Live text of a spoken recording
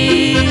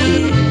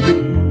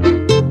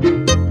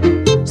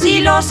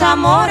los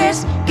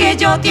amores que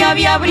yo te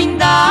había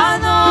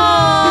brindado.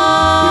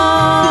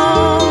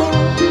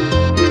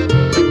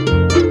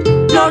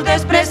 Los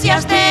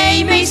despreciaste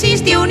y me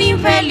hiciste un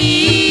infeliz.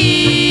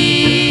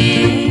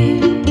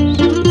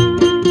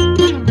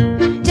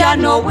 Ya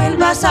no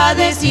vuelvas a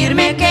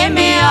decirme que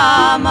me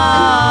amas,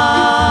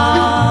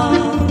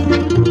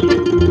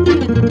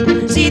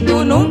 si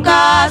tú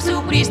nunca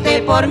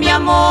sufriste por mi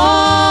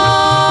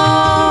amor.